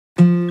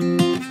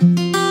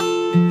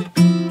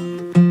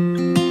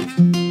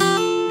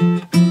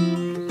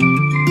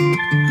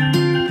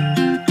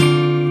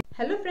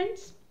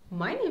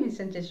My name is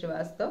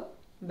Chanchal.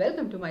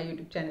 Welcome to my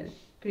YouTube channel,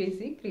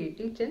 Crazy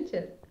Creative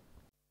Chanchal.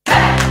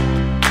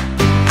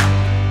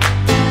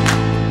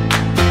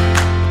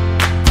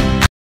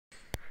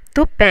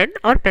 तो pen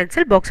और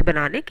pencil box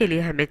बनाने के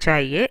लिए हमें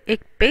चाहिए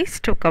एक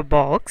पेस्ट का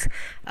बॉक्स।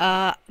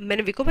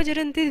 मैंने विको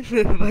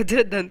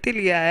वज्रदंती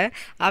लिया है,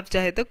 आप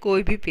चाहे तो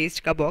कोई भी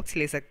पेस्ट का बॉक्स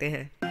ले सकते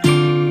हैं।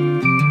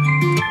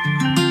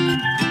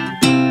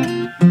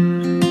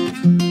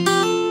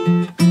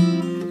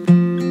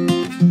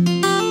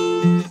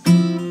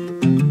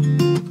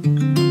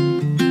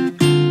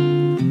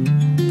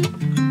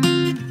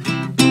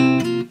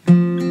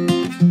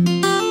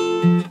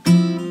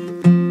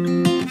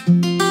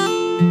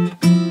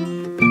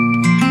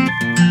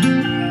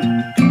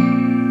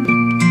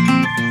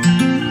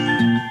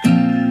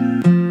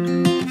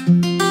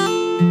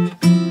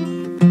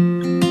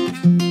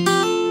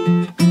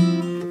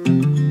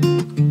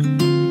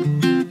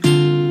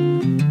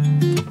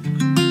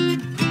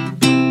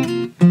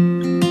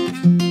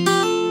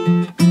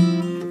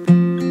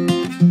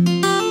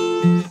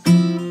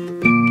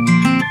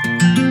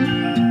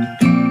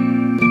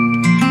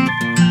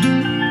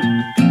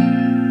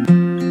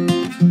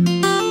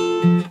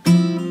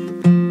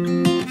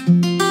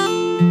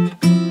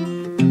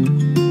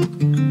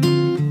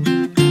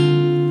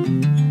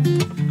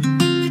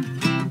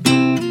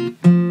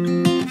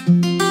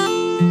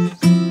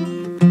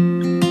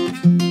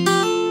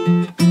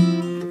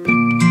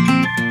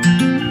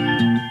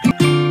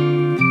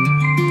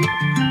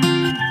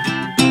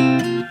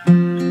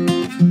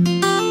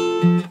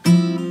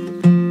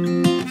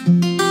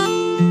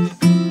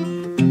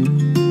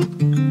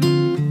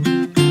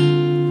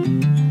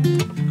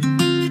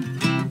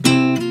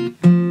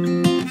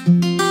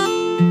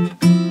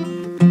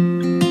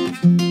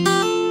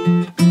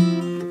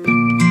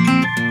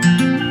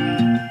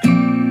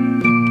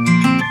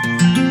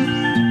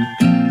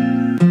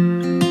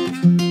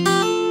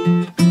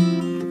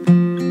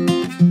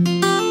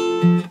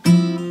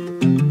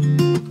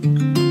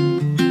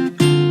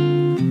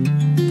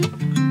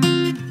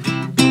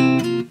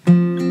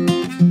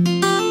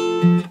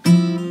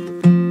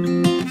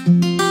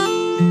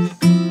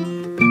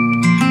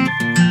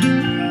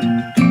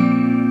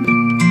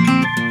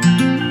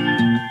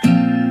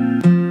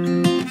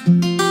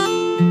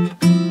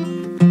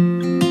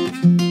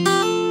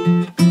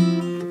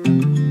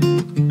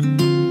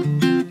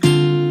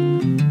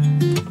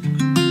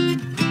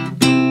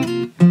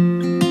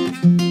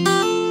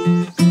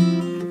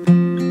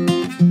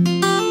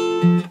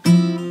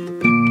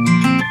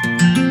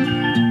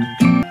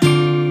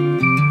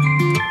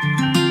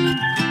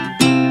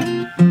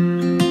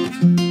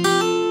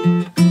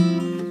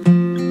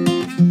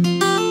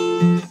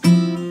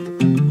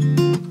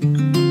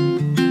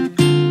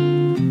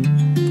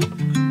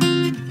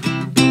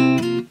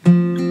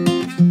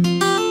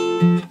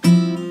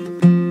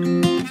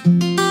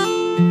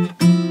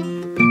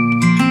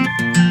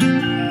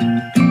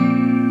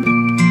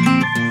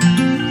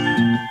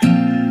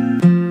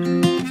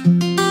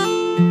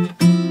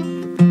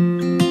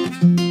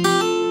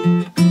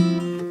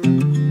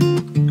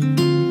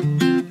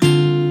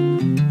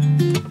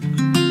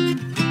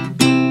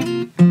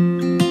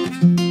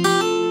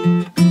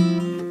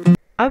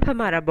 अब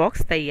हमारा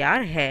बॉक्स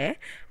तैयार है।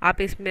 आप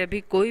इसमें अभी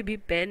कोई भी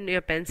पेन या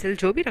पेंसिल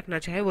जो भी रखना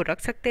चाहे वो रख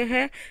सकते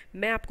हैं।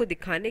 मैं आपको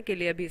दिखाने के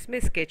लिए अभी इसमें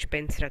स्केच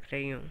पेन्स रख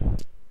रही हूँ।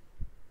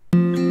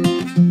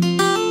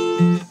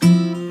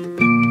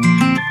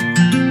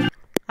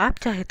 आप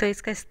चाहे तो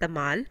इसका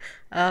इस्तेमाल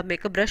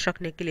मेकअप ब्रश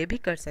रखने के लिए भी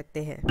कर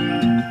सकते हैं।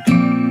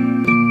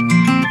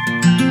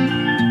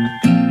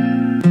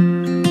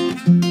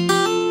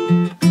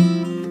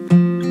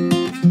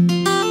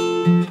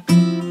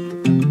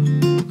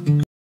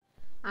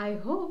 आई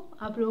होप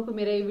आप लोगों को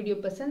मेरा ये वीडियो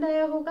पसंद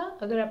आया होगा।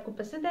 अगर आपको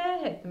पसंद आया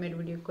है तो मेरे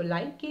वीडियो को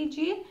लाइक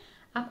कीजिए।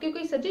 आपके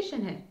कोई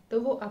सजेशन है तो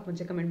वो आप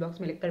मुझे कमेंट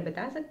बॉक्स में लिखकर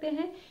बता सकते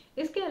हैं।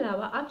 इसके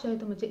अलावा आप चाहे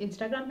तो मुझे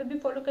इंस्टाग्राम पे भी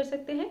फॉलो कर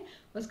सकते हैं,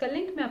 उसका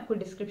लिंक मैं आपको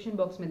डिस्क्रिप्शन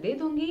बॉक्स में दे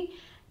दूंगी।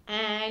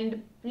 एंड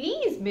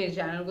प्लीज मेरे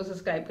चैनल को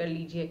सब्सक्राइब कर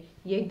लीजिए,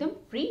 ये एकदम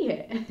फ्री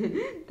है।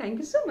 Thank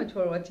you so much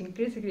for watching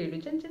crazy creative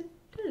Chanchal.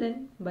 Till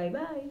then, bye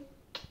bye.